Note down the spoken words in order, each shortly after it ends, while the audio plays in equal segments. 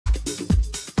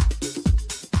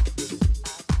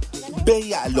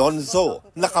Bea Alonzo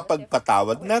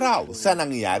nakapagpatawad na raw sa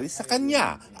nangyari sa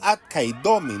kanya at kay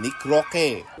Dominic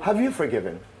Roque. Have you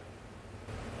forgiven?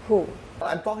 Who?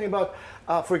 I'm talking about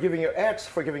forgiving your ex,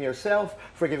 forgiving yourself,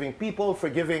 forgiving people,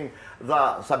 forgiving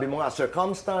the, sabi mo nga,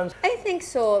 circumstance. I think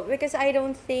so, because I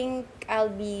don't think I'll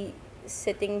be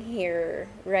sitting here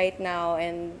right now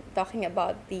and talking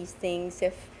about these things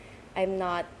if I'm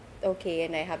not okay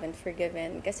and I haven't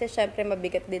forgiven. Kasi syempre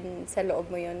mabigat din sa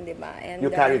loob mo yun, di ba? And, You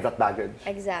carry that baggage.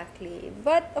 Exactly.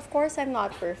 But of course, I'm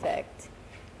not perfect.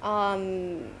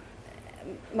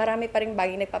 Marami pa ring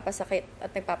bagay nagpapasakit at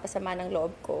nagpapasama ng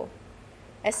loob ko.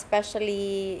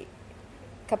 Especially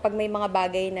kapag may mga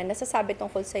bagay na nasasabi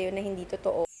tungkol sa'yo na hindi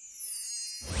totoo.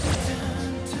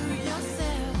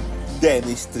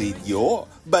 Dennis Trillo,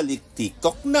 balik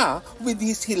TikTok na with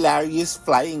his hilarious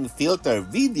flying filter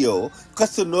video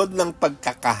kasunod ng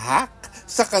pagkakahack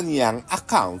sa kanyang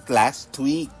account last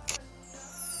week.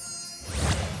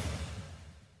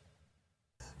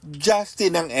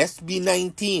 Justin ng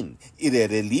SB19,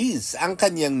 ire-release ang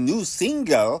kanyang new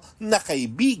single na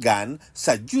Kaibigan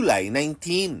sa July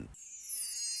 19.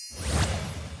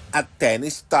 At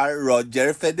tennis star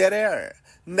Roger Federer,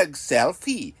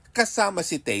 nag-selfie kasama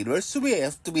si Taylor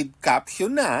Swift with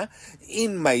caption na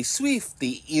 "In my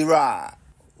Swiftie era".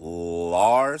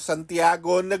 Lars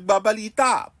Santiago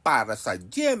nagbabalita para sa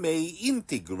GMA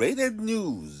Integrated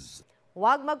News.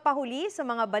 Huwag magpahuli sa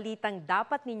mga balitang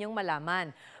dapat ninyong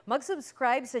malaman.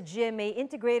 Mag-subscribe sa GMA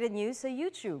Integrated News sa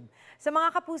YouTube. Sa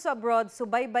mga kapuso abroad,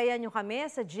 subaybayan nyo kami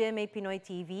sa GMA Pinoy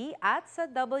TV at sa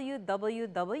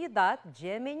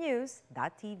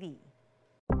www.gmanews.tv.